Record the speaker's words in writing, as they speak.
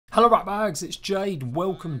Hello ratbags, it's Jade.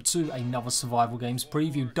 Welcome to another survival games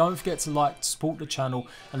preview. Don't forget to like, to support the channel,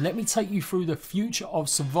 and let me take you through the future of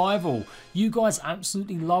survival. You guys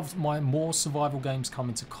absolutely loved my more survival games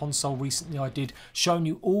coming to console recently. I did, showing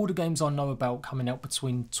you all the games I know about coming out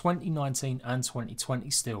between 2019 and 2020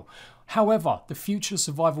 still. However, the future of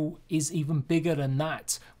survival is even bigger than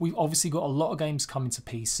that. We've obviously got a lot of games coming to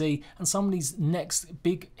PC, and some of these next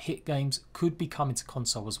big hit games could be coming to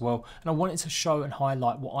console as well. And I wanted to show and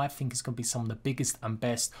highlight what I think is going to be some of the biggest and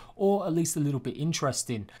best, or at least a little bit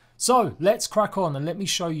interesting. So let's crack on and let me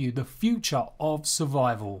show you the future of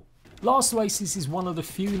survival. Last Oasis is one of the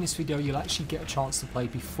few in this video you'll actually get a chance to play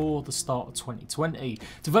before the start of 2020.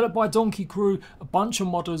 Developed by Donkey Crew, a bunch of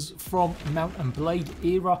modders from Mount and Blade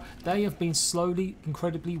era, they have been slowly,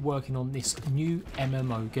 incredibly working on this new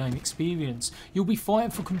MMO game experience. You'll be fighting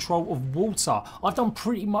for control of water. I've done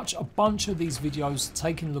pretty much a bunch of these videos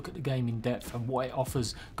taking a look at the game in depth and what it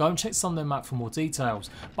offers. Go and check some of them out for more details.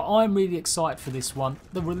 But I'm really excited for this one.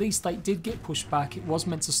 The release date did get pushed back. It was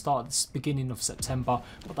meant to start at the beginning of September,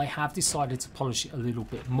 but they have decided to polish it a little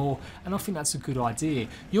bit more, and I think that's a good idea.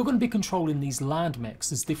 You're going to be controlling these land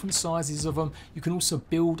mechs. There's different sizes of them. You can also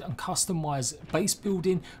build and customize base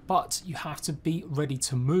building, but you have to be ready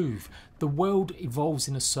to move. The world evolves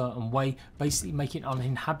in a certain way, basically making it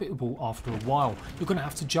uninhabitable after a while. You're going to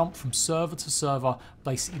have to jump from server to server,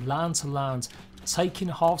 basically land to land,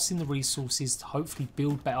 harvesting the resources to hopefully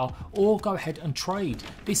build better or go ahead and trade.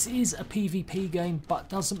 This is a PvP game, but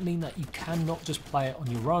doesn't mean that you cannot just play it on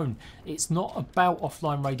your own. It's not about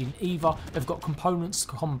offline raiding either. They've got components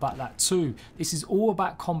to combat that too. This is all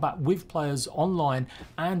about combat with players online,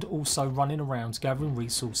 and also running around gathering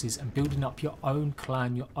resources and building up your own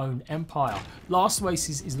clan, your own empire. Last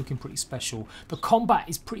Oasis is looking pretty special. The combat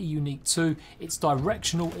is pretty unique too. It's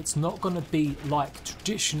directional. It's not going to be like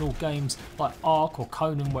traditional games like Ark or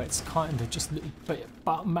Conan, where it's kind of just a little bit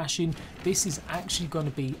button mashing. This is actually going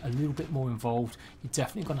to be a little bit more involved. You're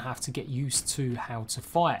definitely going to have to get used to how to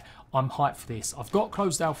fight. I'm hyped for this. I've got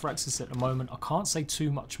closed alpha access at the moment. I can't say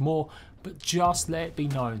too much more, but just let it be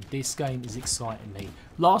known, this game is exciting me.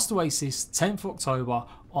 Last Oasis, 10th of October.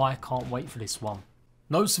 I can't wait for this one.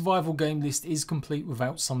 No survival game list is complete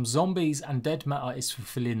without some zombies, and Dead Matter is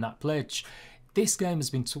fulfilling that pledge. This game has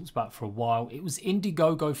been talked about for a while. It was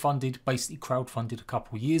Indiegogo funded, basically crowdfunded a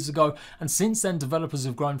couple of years ago, and since then developers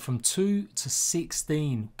have grown from 2 to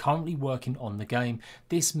 16 currently working on the game.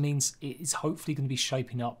 This means it is hopefully going to be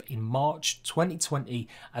shaping up in March 2020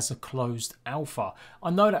 as a closed alpha.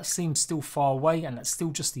 I know that seems still far away, and that's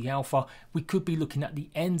still just the alpha. We could be looking at the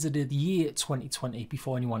end of the year 2020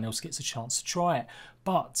 before anyone else gets a chance to try it.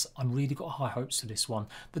 But I've really got high hopes for this one.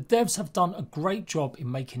 The devs have done a great job in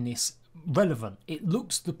making this relevant. It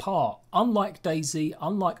looks the part. Unlike DayZ,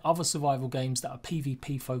 unlike other survival games that are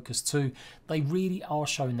PvP focused too, they really are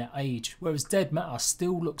showing their age. Whereas Dead Matter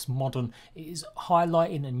still looks modern. It is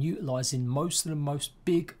highlighting and utilising most of the most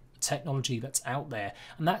big technology that's out there,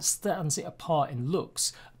 and that stands it apart in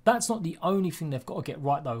looks. That's not the only thing they've got to get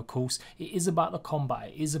right though, of course. It is about the combat,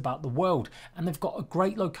 it is about the world, and they've got a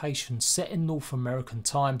great location set in North American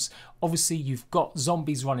times. Obviously you've got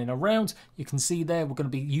zombies running around. You can see there we're going to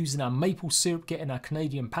be using our maple syrup, getting our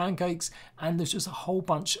Canadian pancakes, and there's just a whole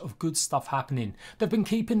bunch of good stuff happening. They've been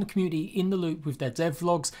keeping the community in the loop with their dev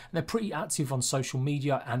vlogs, and they're pretty active on social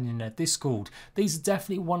media and in their Discord. These are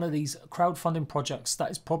definitely one of these crowdfunding projects that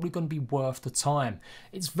is probably going to be worth the time.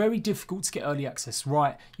 It's very difficult to get early access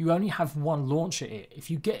right. You only have one launch at it. If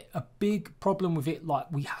you get a big problem with it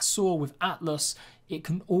like we saw with Atlas, it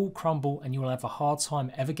can all crumble and you'll have a hard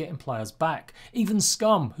time ever getting players back. Even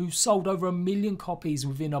Scum, who sold over 1 million copies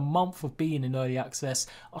within a month of being in early access,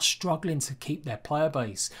 are struggling to keep their player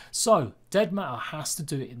base. So Dead Matter has to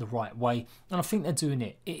do it in the right way, and I think they're doing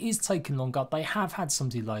it. It is taking longer. They have had some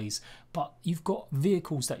delays, but you've got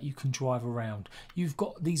vehicles that you can drive around. You've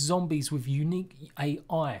got these zombies with unique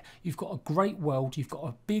AI. You've got a great world. You've got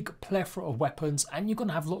a big plethora of weapons, and you're going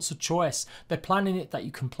to have lots of choice. They're planning it that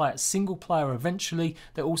you can play it single player eventually.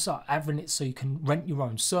 They're also having it so you can rent your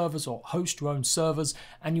own servers or host your own servers,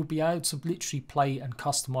 and you'll be able to literally play and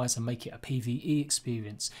customize and make it a PvE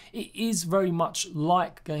experience. It is very much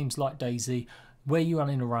like games like DayZ, where you're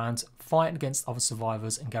running around fighting against other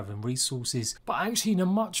survivors and gathering resources, but actually in a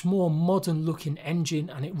much more modern looking engine,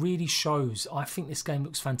 and it really shows. I think this game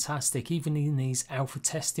looks fantastic, even in these alpha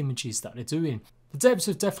test images that they're doing. The devs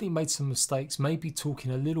have definitely made some mistakes, maybe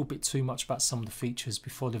talking a little bit too much about some of the features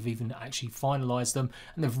before they've even actually finalised them,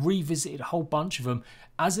 and they've revisited a whole bunch of them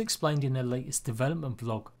as explained in their latest development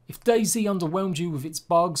vlog. If DayZ underwhelmed you with its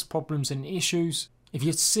bugs, problems and issues, if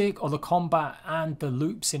you're sick of the combat and the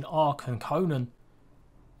loops in Ark and Conan,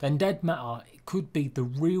 then Dead Matter could be the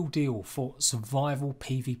real deal for survival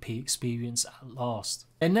PvP experience at last.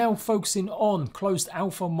 They're now focusing on closed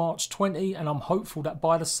alpha March 20, and I'm hopeful that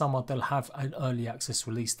by the summer they'll have an early access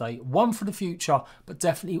release date, one for the future, but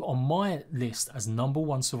definitely on my list as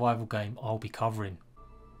 #1 survival game I'll be covering.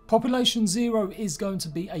 Population Zero is going to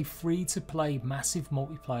be a free-to-play massive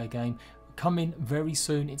multiplayer game coming very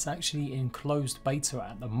soon. It's actually in closed beta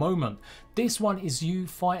at the moment. This one is you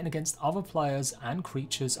fighting against other players and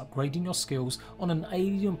creatures, upgrading your skills on an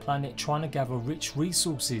alien planet, trying to gather rich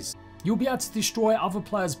resources. You'll be able to destroy other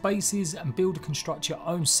players' bases and build and construct your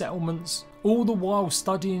own settlements, all the while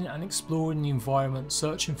studying and exploring the environment,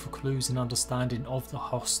 searching for clues and understanding of the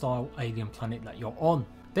hostile alien planet that you're on.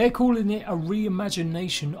 They're calling it a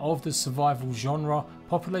reimagination of the survival genre.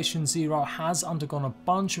 Population Zero has undergone a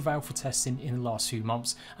bunch of alpha testing in the last few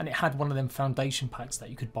months, and it had one of them foundation packs that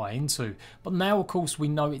you could buy into. But now of course we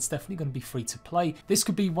know it's definitely going to be free to play. This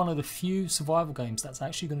could be one of the few survival games that's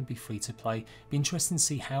actually going to be free to play. Be interesting to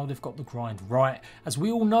see how they've got the grind right. As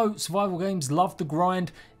we all know, survival games love the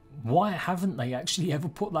grind. Why haven't they actually ever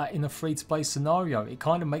put that in a free-to-play scenario? It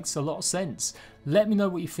kind of makes a lot of sense. Let me know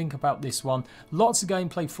what you think about this one. Lots of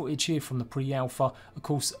gameplay footage here from the pre-alpha. Of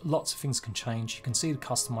course, lots of things can change. You can see the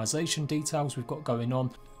customization details we've got going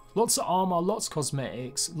on. Lots of armor, lots of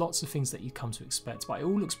cosmetics, lots of things that you come to expect, but it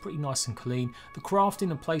all looks pretty nice and clean. The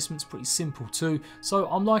crafting and placement's pretty simple too, so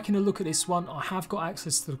I'm liking a look at this one. I have got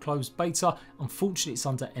access to the closed beta. Unfortunately, it's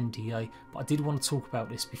under NDA, but I did want to talk about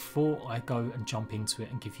this before I go and jump into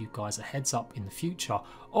it and give you guys a heads up in the future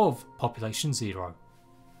of Population Zero.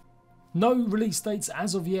 No release dates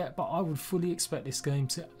as of yet, but I would fully expect this game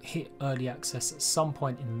to hit early access at some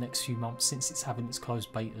point in the next few months, since it's having its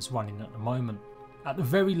closed betas running at the moment. At the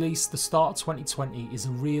very least, the start of 2020 is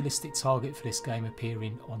a realistic target for this game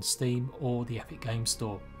appearing on Steam or the Epic Games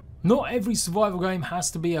Store. Not every survival game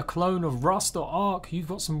has to be a clone of Rust or Ark. You've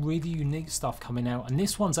got some really unique stuff coming out, and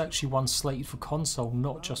this one's actually one slated for console,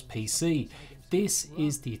 not just PC. This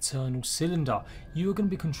is the Eternal Cylinder. You are going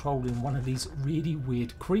to be controlling one of these really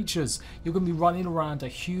weird creatures. You're going to be running around a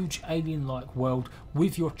huge alien-like world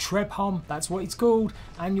with your Trebhum, that's what it's called,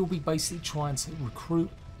 and you'll be basically trying to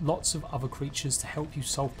recruit lots of other creatures to help you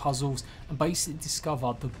solve puzzles and basically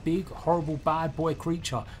discover the big horrible bad boy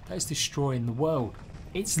creature that is destroying the world.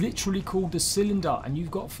 It's literally called the Cylinder, and you've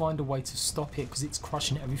got to find a way to stop it because it's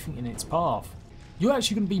crushing everything in its path. You're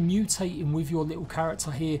actually going to be mutating with your little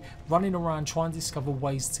character here, running around trying to discover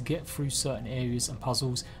ways to get through certain areas and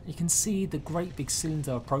puzzles. And you can see the great big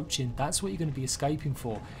cylinder approaching. That's what you're going to be escaping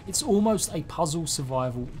for. It's almost a puzzle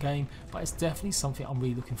survival game, but it's definitely something I'm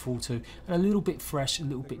really looking forward to, and a little bit fresh, a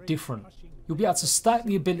little bit different. You'll be able to stack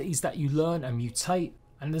the abilities that you learn and mutate,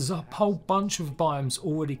 and there's a whole bunch of biomes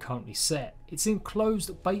already currently set. It's in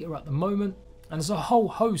closed beta at the moment, and there's a whole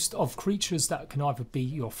host of creatures that can either be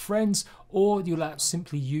your friends or you'll have to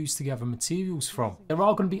simply use to gather materials from. There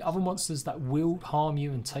are going to be other monsters that will harm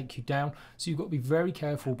you and take you down, so you've got to be very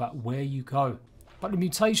careful about where you go. But the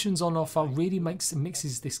mutations on offer really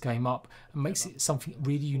mixes this game up and makes it something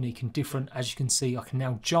really unique and different. As you can see, I can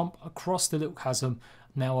now jump across the little chasm.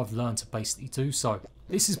 Now I've learned to basically do so.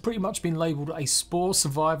 This has pretty much been labelled a Spore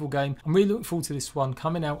survival game. I'm really looking forward to this one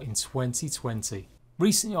coming out in 2020.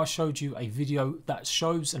 Recently I showed you a video that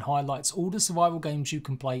shows and highlights all the survival games you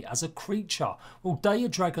can play as a creature. Well, Day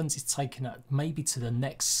of Dragons is taken it maybe to the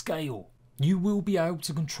next scale. You will be able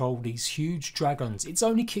to control these huge dragons. It's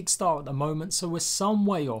only Kickstarter at the moment, so we're some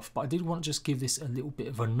way off, but I did want to just give this a little bit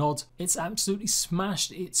of a nod. It's absolutely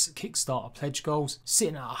smashed its Kickstarter pledge goals,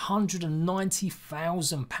 sitting at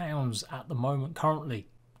 £190,000 at the moment currently.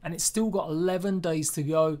 And it's still got 11 days to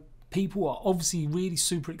go. People are obviously really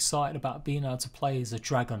super excited about being able to play as a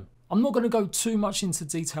dragon. I'm not going to go too much into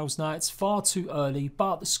details now, it's far too early,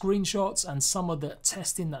 but the screenshots and some of the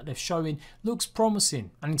testing that they're showing looks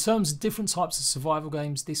promising. And in terms of different types of survival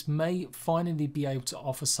games, this may finally be able to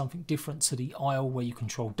offer something different to the Isle where you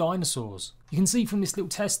control dinosaurs. You can see from this little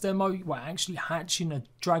test demo, we're actually hatching a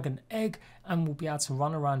dragon egg and we'll be able to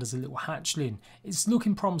run around as a little hatchling. It's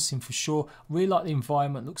looking promising for sure. Really like the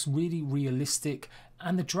environment, looks really realistic,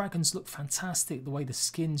 and the dragons look fantastic. The way the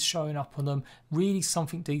skin's showing up on them, really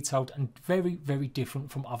something detailed and very, very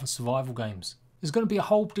different from other survival games. There's going to be a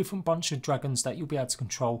whole different bunch of dragons that you'll be able to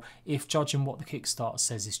control if judging what the Kickstarter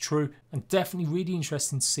says is true, and definitely really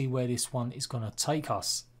interesting to see where this one is going to take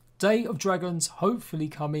us. Day of Dragons hopefully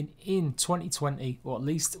coming in 2020, or at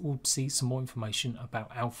least we'll see some more information about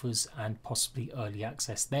alphas and possibly early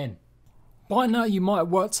access then. By now you might have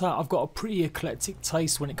worked out I've got a pretty eclectic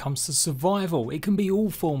taste when it comes to survival. It can be all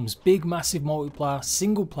forms, big massive multiplayer,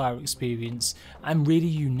 single player experience and really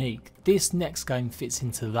unique. This next game fits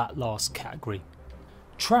into that last category.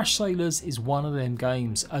 Trash Sailors is one of them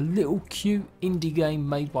games, a little cute indie game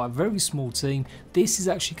made by a very small team. This is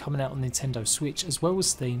actually coming out on Nintendo Switch as well as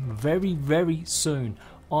Steam very soon.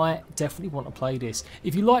 I definitely want to play this.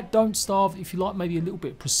 If you like Don't Starve, if you like maybe a little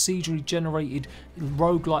bit procedurally generated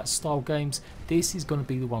roguelite style games, this is going to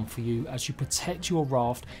be the one for you as you protect your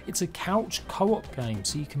raft. It's a couch co-op game,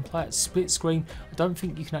 so you can play it split screen. I don't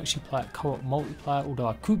think you can actually play it co-op multiplayer, although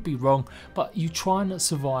I could be wrong, but you try and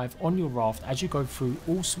survive on your raft as you go through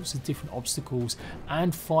all sorts of different obstacles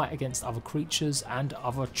and fight against other creatures and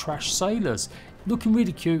other trash sailors. Looking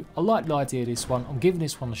really cute. I like the idea of this one. I'm giving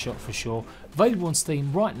this one a shot for sure. Available on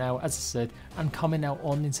Steam right now, as I said, and coming out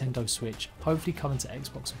on Nintendo Switch. Hopefully coming to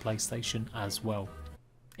Xbox and PlayStation as well.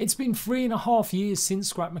 It's been 3.5 years since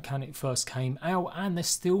Scrap Mechanic first came out and they're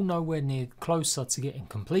still nowhere near closer to getting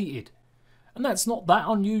completed. And that's not that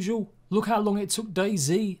unusual. Look how long it took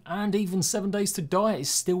DayZ, and even 7 Days to Die is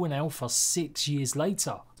still in alpha 6 years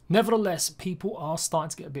later. Nevertheless, people are starting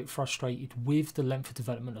to get a bit frustrated with the length of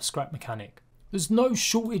development of Scrap Mechanic. There's no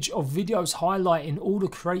shortage of videos highlighting all the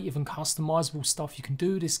creative and customizable stuff you can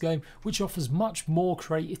do with this game, which offers much more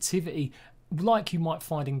creativity like you might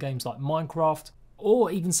find in games like Minecraft, or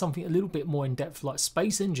even something a little bit more in depth like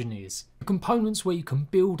Space Engineers. The components where you can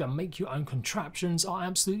build and make your own contraptions are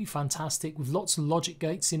absolutely fantastic with lots of logic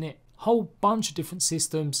gates in it, whole bunch of different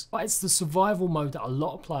systems, but it's the survival mode that a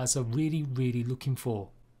lot of players are really looking for.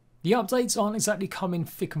 The updates aren't exactly coming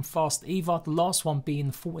thick and fast either, the last one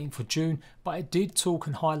being the 14th of June, but it did talk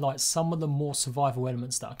and highlight some of the more survival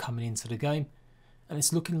elements that are coming into the game. And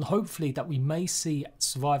it's looking hopefully that we may see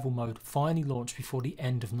survival mode finally launch before the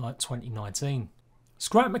end of 2019.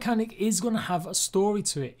 Scrap Mechanic is going to have a story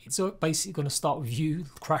to it. It's basically going to start with you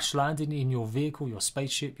crash landing in your vehicle, your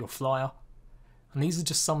spaceship, your flyer. And these are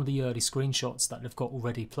just some of the early screenshots that they've got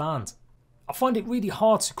already planned. I find it really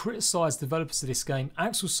hard to criticise developers of this game.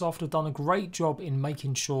 Axel Soft have done a great job in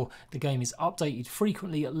making sure the game is updated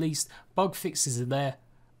frequently, at least bug fixes are there,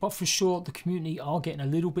 but for sure the community are getting a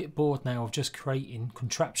little bit bored now of just creating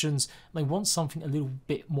contraptions. They want something a little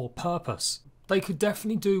bit more purpose. They could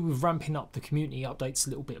definitely do with ramping up the community updates a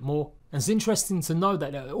little bit more. And it's interesting to know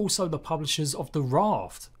that they're also the publishers of The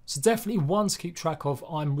Raft, so definitely one to keep track of.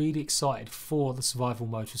 I'm really excited for the survival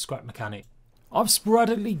mode for Scrap Mechanic. I've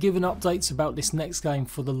sporadically given updates about this next game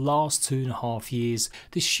for the last 2.5 years.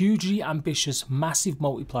 This hugely ambitious, massive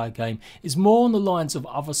multiplayer game is more on the lines of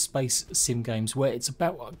other space sim games where it's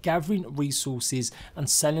about gathering resources and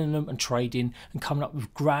selling them and trading and coming up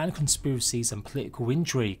with grand conspiracies and political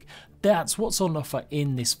intrigue. That's what's on offer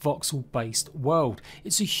in this voxel based world.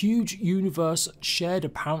 It's a huge universe shared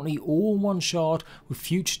apparently all in one shard with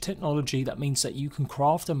future technology that means that you can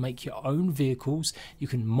craft and make your own vehicles, you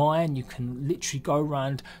can mine, you can literally go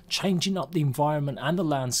around changing up the environment and the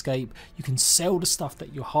landscape, you can sell the stuff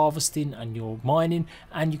that you're harvesting and you're mining,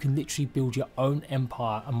 and you can literally build your own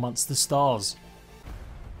empire amongst the stars.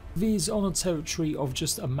 This is on a territory of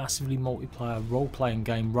just a massively multiplayer role-playing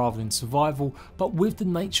game rather than survival, but with the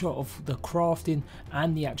nature of the crafting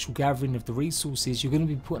and the actual gathering of the resources, you're going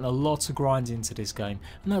to be putting a lot of grind into this game,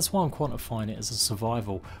 and that's why I'm quantifying it as a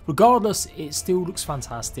survival. Regardless, it still looks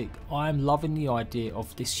fantastic. I'm loving the idea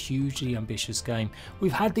of this hugely ambitious game.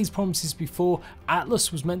 We've had these promises before.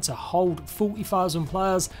 Atlas was meant to hold 40,000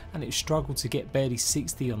 players and it struggled to get barely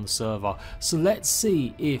 60 on the server, so let's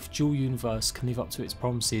see if Dual Universe can live up to its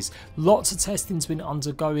promises. Lots of testing's been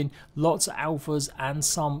undergoing, lots of alphas and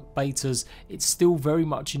some betas. It's still very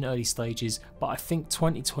much in early stages, but I think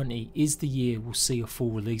 2020 is the year we'll see a full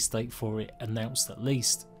release date for it announced at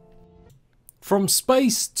least. From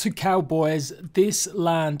space to cowboys, This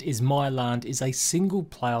Land Is My Land is a single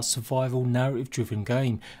player survival narrative driven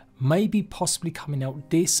game. Maybe possibly coming out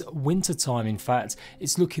this winter time. In fact,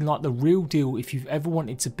 it's looking like the real deal if you've ever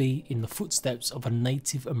wanted to be in the footsteps of a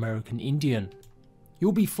Native American Indian.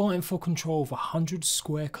 You'll be fighting for control of 100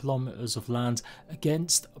 square kilometers of land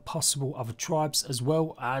against possible other tribes as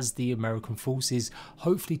well as the American forces,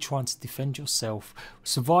 hopefully trying to defend yourself.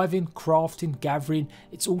 Surviving, crafting, gathering,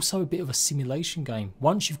 it's also a bit of a simulation game.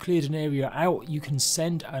 Once you've cleared an area out, you can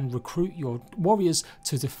send and recruit your warriors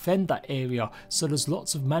to defend that area, so there's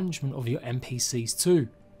lots of management of your NPCs too.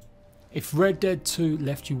 If Red Dead 2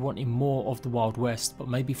 left you wanting more of the Wild West, but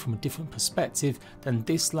maybe from a different perspective, then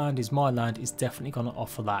This Land Is My Land is definitely going to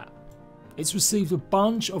offer that. It's received a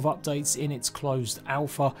bunch of updates in its closed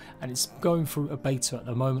alpha and it's going through a beta at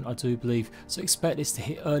the moment, I do believe, so expect this to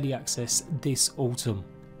hit early access this autumn.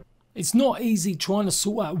 It's not easy trying to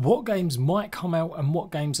sort out what games might come out and what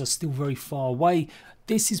games are still very far away.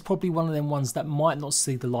 This is probably one of them ones that might not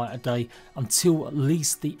see the light of day until at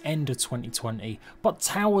least the end of 2020. But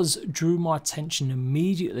Towers drew my attention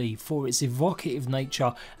immediately for its evocative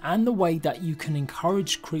nature and the way that you can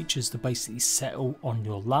encourage creatures to basically settle on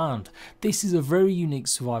your land. This is a very unique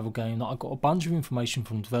survival game that I got a bunch of information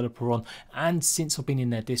from the developer on, and since I've been in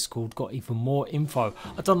their Discord got even more info.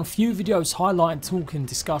 I've done a few videos highlighting, talking,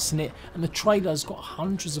 discussing it, and the trailer's got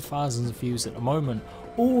hundreds of thousands of views at the moment.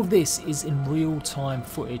 All of this is in real-time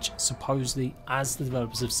footage, supposedly, as the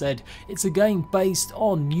developers have said. It's a game based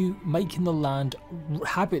on you making the land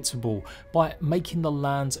habitable by making the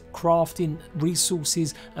land, crafting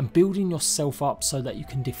resources and building yourself up so that you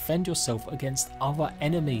can defend yourself against other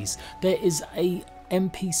enemies. There is a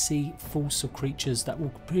NPC force of creatures that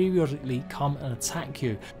will periodically come and attack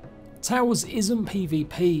you. Towers isn't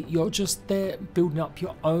PvP, you're just there building up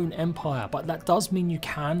your own empire, but that does mean you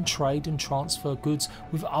can trade and transfer goods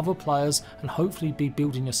with other players and hopefully be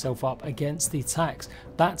building yourself up against the attacks.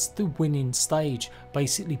 That's the winning stage,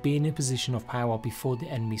 basically being in a position of power before the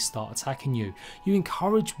enemies start attacking you. You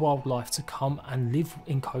encourage wildlife to come and live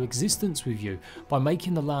in coexistence with you. By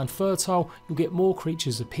making the land fertile, you'll get more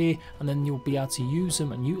creatures appear and then you'll be able to use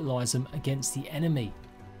them and utilise them against the enemy.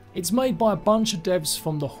 It's made by a bunch of devs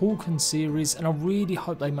from the Hawkins series, and I really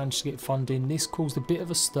hope they managed to get funding. This caused a bit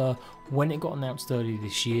of a stir when it got announced earlier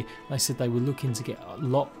this year. They said they were looking to get a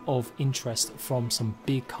lot of interest from some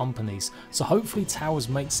big companies. So hopefully Towers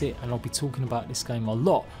makes it, and I'll be talking about this game a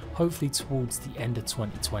lot, hopefully towards the end of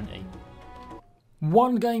 2020.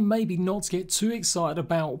 One game maybe not to get too excited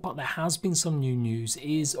about, but there has been some new news,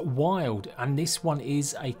 is Wild, and this one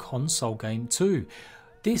is a console game too.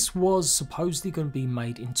 This was supposedly going to be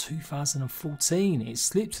made in 2014. It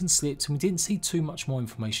slipped and slipped and we didn't see too much more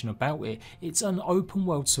information about it. It's an open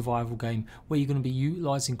world survival game where you're going to be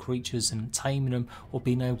utilising creatures and taming them, or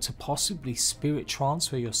being able to possibly spirit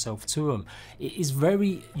transfer yourself to them. It is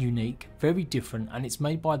very unique, very different, and it's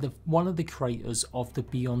made by one of the creators of the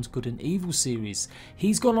Beyond Good and Evil series.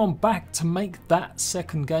 He's gone on back to make that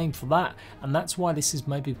second game for that, and that's why this is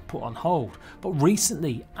maybe put on hold. But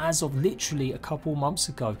recently, as of literally a couple months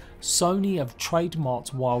ago, Sony have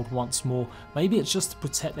trademarked Wild once more. Maybe it's just to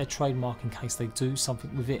protect their trademark in case they do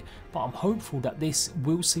something with it, but I'm hopeful that this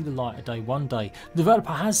will see the light of day one day. The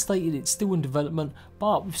developer has stated it's still in development,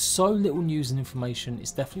 but with so little news and information,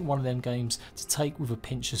 it's definitely one of them games to take with a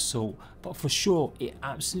pinch of salt. But for sure, it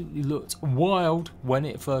absolutely looked wild when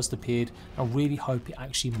it first appeared. I really hope it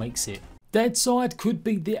actually makes it. Deadside could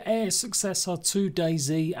be the heir successor to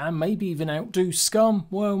DayZ and maybe even outdo Scum.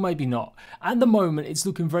 Well, maybe not. At the moment, it's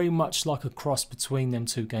looking very much like a cross between them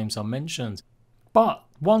two games I mentioned. But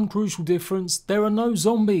one crucial difference, there are no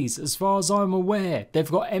zombies as far as I'm aware.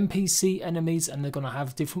 They've got NPC enemies and they're going to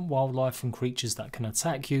have different wildlife and creatures that can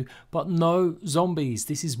attack you, but no zombies.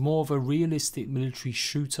 This is more of a realistic military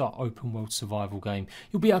shooter open world survival game.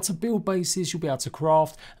 You'll be able to build bases, you'll be able to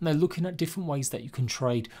craft, and they're looking at different ways that you can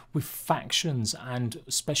trade with factions and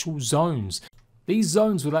special zones. These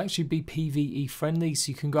zones will actually be PvE friendly, so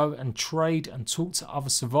you can go and trade and talk to other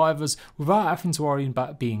survivors without having to worry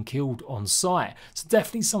about being killed on site. So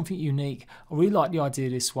definitely something unique. I really like the idea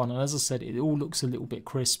of this one, and as I said, it all looks a little bit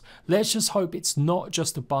crisp. Let's just hope it's not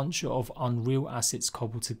just a bunch of Unreal assets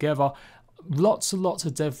cobbled together. Lots and lots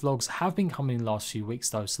of dev vlogs have been coming in the last few weeks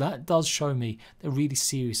though, so that does show me they're really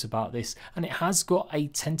serious about this, and it has got a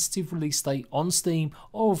tentative release date on Steam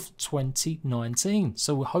of 2019,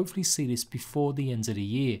 so we'll hopefully see this before the end of the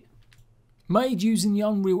year. Made using the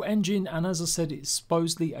Unreal Engine, and as I said, it's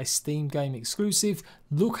supposedly a Steam game exclusive.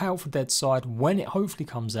 Look out for Deadside when it hopefully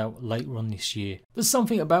comes out later on this year. There's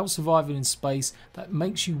something about surviving in space that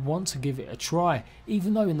makes you want to give it a try,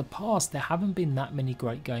 even though in the past there haven't been that many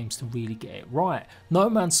great games to really get it right. No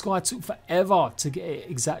Man's Sky took forever to get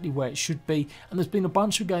it exactly where it should be, and there's been a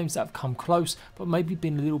bunch of games that have come close but maybe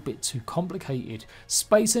been a little bit too complicated.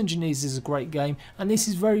 Space Engineers is a great game, and this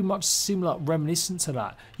is very much similar, reminiscent to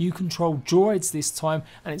that. You control droids this time,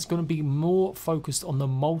 and it's going to be more focused on the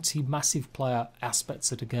multi-massive player aspect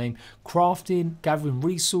of the game, crafting, gathering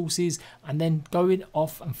resources, and then going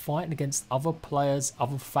off and fighting against other players,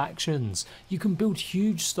 other factions. You can build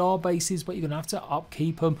huge star bases, but you're gonna have to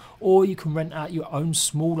upkeep them, or you can rent out your own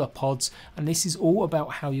smaller pods, and this is all about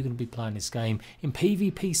how you're going to be playing this game in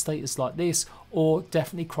PvP status like this, or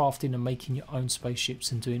definitely crafting and making your own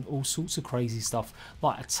spaceships and doing all sorts of crazy stuff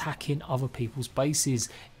like attacking other people's bases.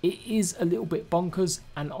 It is a little bit bonkers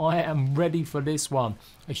and I am ready for this one.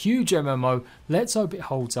 A huge MMO, let's hope it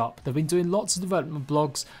holds up. They've been doing lots of development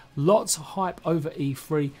blogs, lots of hype over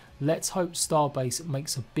E3. Let's hope Starbase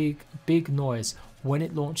makes a big noise when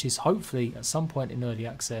it launches, hopefully at some point in early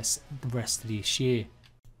access the rest of this year.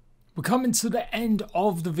 We're coming to the end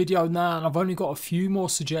of the video now and I've only got a few more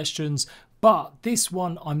suggestions. But this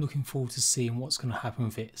one, I'm looking forward to seeing what's going to happen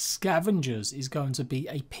with it. Scavengers is going to be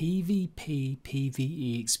a PvP,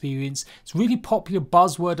 PvE experience. It's a really popular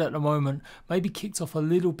buzzword at the moment, maybe kicked off a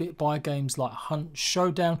little bit by games like Hunt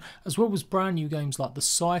Showdown, as well as brand new games like The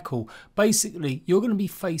Cycle. Basically, you're going to be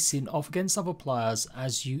facing off against other players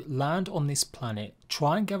as you land on this planet,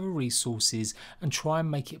 try and gather resources and try and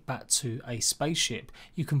make it back to a spaceship.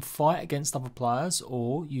 You can fight against other players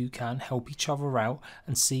or you can help each other out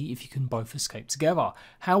and see if you can both escape together.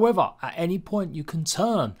 However, at any point you can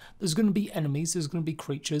turn. There's going to be enemies, there's going to be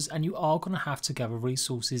creatures, and you are going to have to gather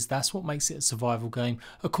resources. That's what makes it a survival game.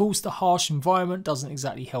 Of course, the harsh environment doesn't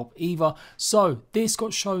exactly help either. So this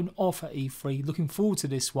got shown off at E3. Looking forward to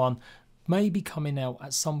this one. Maybe coming out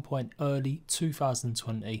at some point early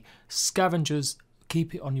 2020. Scavengers,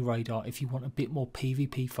 keep it on your radar if you want a bit more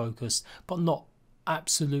PvP focused, but not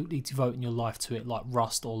absolutely devoting your life to it like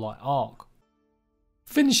Rust or like Ark.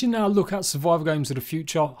 Finishing our look at survival games of the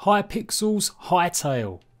future, Hypixel's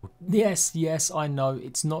HYTALE. Yes, I know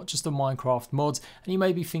it's not just a Minecraft mod, and you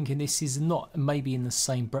may be thinking this is not maybe in the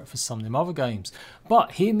same breadth as some of them other games,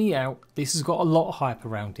 but hear me out, this has got a lot of hype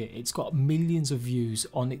around it. It's got millions of views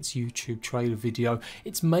on its YouTube trailer video.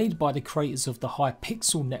 It's made by the creators of the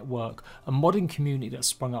Hypixel network, a modding community that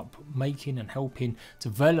sprung up making and helping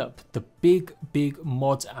develop the big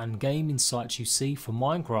mods and gaming sites you see for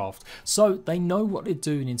Minecraft. So they know what they're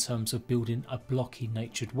doing in terms of building a blocky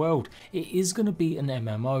natured world. It is going to be an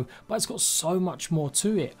MMO, but it's got so much more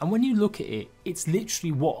to it, and when you look at it, it's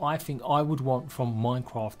literally what I think I would want from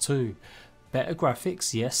Minecraft 2. Better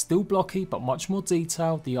graphics, yes, still blocky, but much more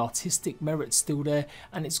detailed. The artistic merit's still there,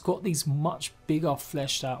 and it's got these much bigger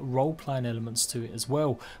fleshed out role-playing elements to it as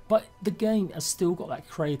well. But the game has still got that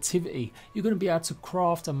creativity. You're going to be able to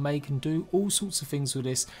craft and make and do all sorts of things with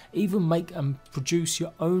this, even make and produce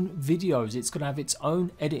your own videos. It's going to have its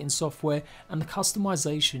own editing software, and the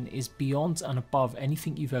customization is beyond and above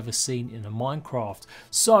anything you've ever seen in a Minecraft.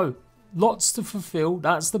 So lots to fulfill,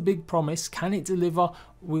 that's the big promise. Can it deliver?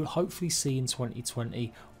 We'll hopefully see in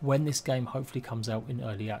 2020 when this game hopefully comes out in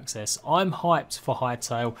early access. I'm hyped for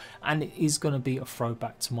HYTALE, and it is going to be a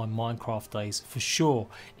throwback to my Minecraft days for sure.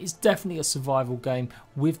 It's definitely a survival game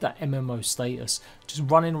with that MMO status, just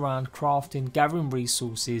running around, crafting, gathering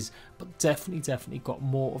resources, but definitely got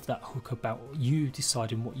more of that hook about you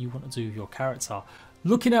deciding what you want to do with your character.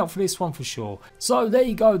 Looking out for this one for sure. So there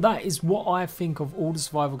you go, that is what I think of all the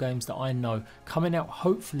survival games that I know coming out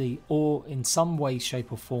hopefully or in some way,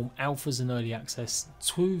 shape or form, alphas and early access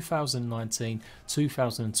 2019,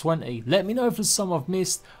 2020. Let me know if there's some I've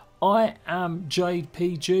missed. I am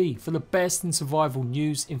JADE-PG. For the best in survival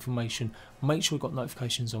news information, make sure you've got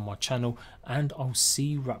notifications on my channel, and I'll see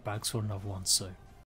you ratbags for another one soon.